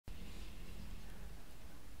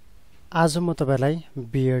आज म तपाईलाई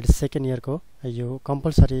B.Ed सेकेन्ड इयरको यो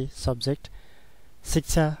कम्पलसरी सब्जेक्ट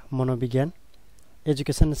शिक्षा मनोविज्ञान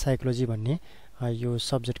एजुकेसन साइकोलोजी भन्ने यो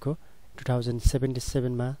सब्जेक्टको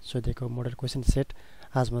 2077 मा सोधेको मोडल क्वेशन सेट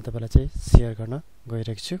आज म तपाईलाई चाहिँ शेयर गर्न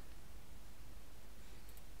गइरहेको छु।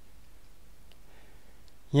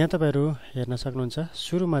 यहाँ तपाईहरु हेर्न सक्नुहुन्छ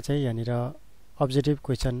सुरुमा चाहिँ यहाँनिर अब्जेक्टिभ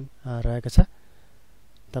क्वेशन रहेको छ।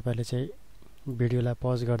 तपाईले चाहिँ भिडियोलाई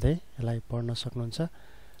पज गर्दै यसलाई पढ्न सक्नुहुन्छ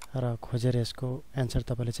र खोजेर यसको आन्सर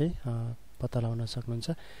तपाईले चाहिँ पत्ता लगाउन सक्नुहुन्छ।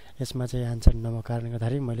 यसमा चाहिँ आन्सर नभएको कारणले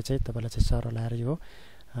गर्दाखेरि मैले चाहिँ तपाईलाई चाहिँ सरल आएर यो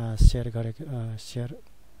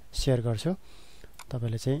शेयर गर्छु।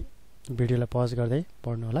 तपाईले चाहिँ भिडियोलाई पज गर्दै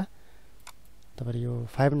पढ्नु होला। तपाईले यो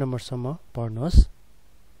 5 नम्बरसम्म पढ्नुहोस्।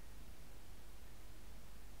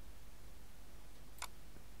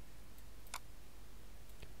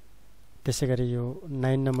 त्यसैगरी यो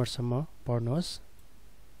 9 नम्बरसम्म पढ्नुहोस्।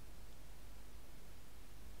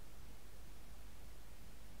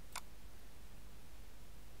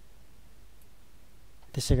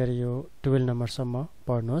 त्यसैगरी यो 12 नम्बरसम्म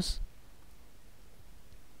पढ्नुहोस्।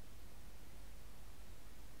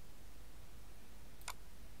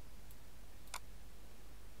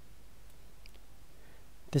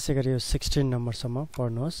 त्यसैगरी यो 16 नम्बरसम्म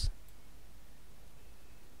पढ्नुहोस्।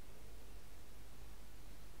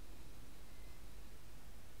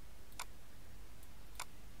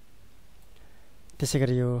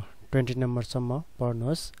 त्यसैगरी यो 20 नम्बरसम्म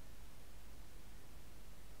पढ्नुहोस्।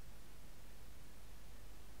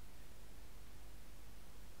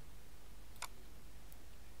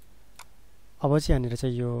 अब चाहिँ यहाँनिर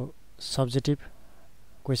चाहिँ यो सब्जेक्टिभ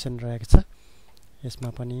क्वेशन रहेको छ। यसमा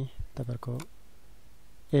पनि तपाईहरुको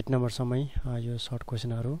 8 नम्बरसम्मै यो सर्ट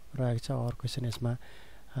क्वेशनहरु रहेको छ। अर क्वेशन यसमा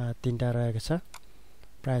 3टा रहेको छ।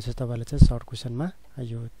 प्राय चाहिँ तपाईले चाहिँ सर्ट क्वेशनमा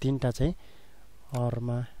यो 3टा चाहिँ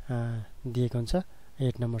अरमा दिएको हुन्छ।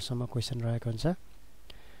 8 नम्बरसम्म क्वेशन रहेको हुन्छ।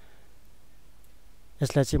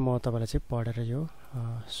 यसलाई चाहिँ म तपाईलाई चाहिँ पढेर यो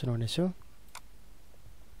सुनाउने छु।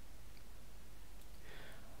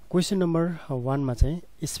 क्वेशन नम्बर 1 मा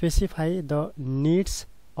चाहिँ specify the needs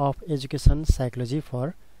of education psychology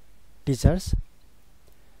for teachers.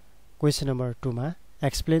 Question number 2 मा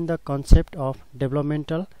explain the concept of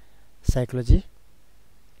developmental psychology.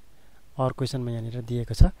 और क्वेशन मा यहाँनिर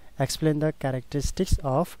दिएको छ explain the characteristics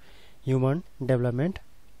of human development.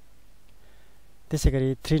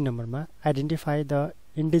 त्यसैगरी 3 नम्बरमा identify the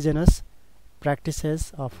indigenous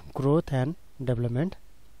practices of growth and development.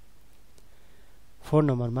 4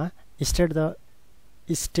 नम्बरमा state the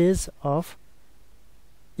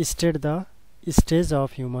stage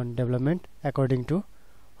of human development according to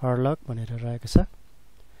हर्लक भनेर रहेको छ।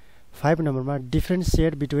 5 नम्बरमा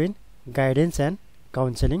differentiate between guidance and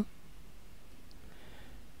counselling.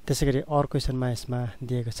 त्यसैगरी अर क्वेशनमा यसमा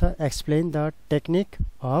दिएको छ explain the technique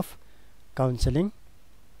of counselling.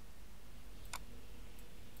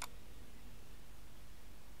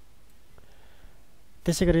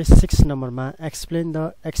 त्यसैगरी 6 नम्बरमा explain the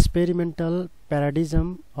experimental प्याराडिजम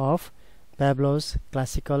of प्याभलोभ्स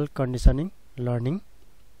classical conditioning learning.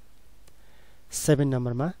 7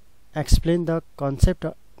 नम्बरमा explain the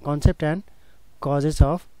concept and causes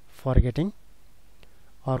of forgetting.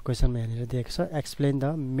 और क्वेशनमा यहाँनिर दिएको छ explain the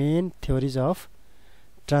main theories of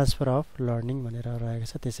transfer of learning भनेर रहेको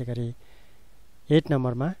छ। त्यसैगरी 8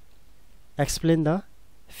 नम्बरमा explain the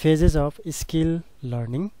phases of skill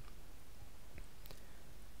learning.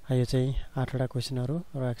 यो चाहिँ 8वटा क्वेशनहरु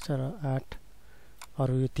रहेको छ र 8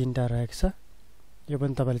 अरु यो 3टा रहेको छ। यो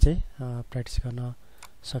पनि तपाईले चाहिँ प्र्याक्टिस गर्न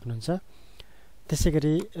सक्नुहुन्छ।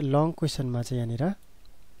 त्यसैगरी लङ क्वेशनमा चाहिँ यहाँनिर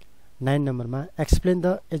 9 नम्बरमा explain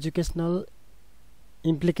the educational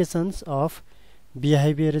implications of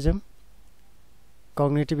बिहेभियरिजम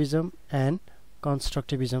कग्निटिभिजम and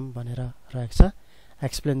कन्स्ट्रक्टिभिजम भनेर रहेको छ।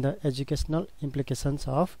 Explain the educational implications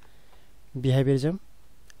of बिहेभियरिजम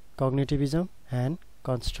कग्निटिभिजम and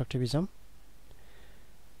कन्स्ट्रक्टिभिजम।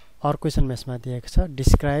 और क्वेशनमा यसमा दिएको छ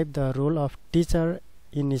describe the role of teacher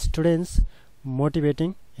in students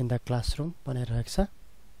motivating in the classroom भनेर रहेको छ।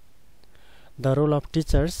 The role of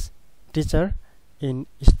teacher in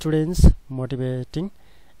students motivating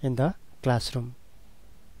in the classroom.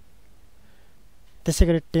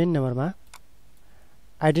 त्यसैगरी 10 नम्बरमा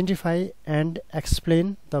identify and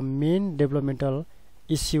explain the main developmental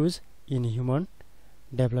issues in human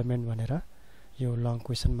development भनेर यो long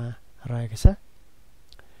क्वेशनमा रहेको छ।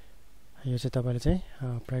 यो चाहिँ तपाईले चाहिँ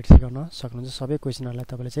प्र्याक्टिस गर्न सक्नुहुन्छ। सबै क्वेशनहरुलाई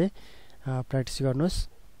तपाईले चाहिँ प्र्याक्टिस गर्नुस्।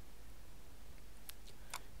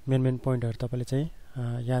 मेन पोइन्टहरु तपाईले चाहिँ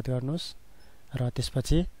याद गर्नुस् र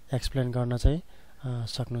त्यसपछि एक्सप्लेन गर्न चाहिँ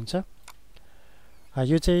सक्नुहुन्छ।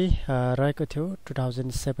 यो चाहिँ रहेको थियो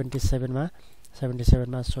 2077 मा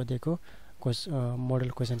सोधेको मोडल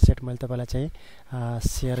क्वेशन सेट मैले तपाईलाई चाहिँ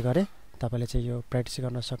शेयर गरे। तपाईले चाहिँ यो प्र्याक्टिस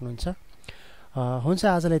गर्न सक्नुहुन्छ। हुन्छ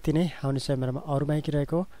आजलाई यति नै। आउने समयमा अरु बाँकी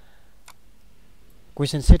रहेको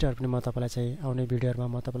क्वेशन सेटहरु पनि म तपाईलाई चाहिँ आउने भिडियोहरुमा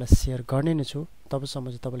म तपाईलाई शेयर गर्ने नै छु।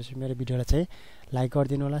 तबसम्म चाहिँ तपाईले चाहिँ मेरो भिडियोलाई चाहिँ लाइक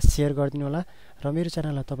गरिदिनु होला, शेयर गरिदिनु होला र मेरो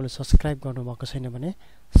च्यानललाई तपाईले सब्स्क्राइब गर्नुभएको छैन भने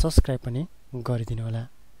सब्स्क्राइब पनि गरिदिनु होला।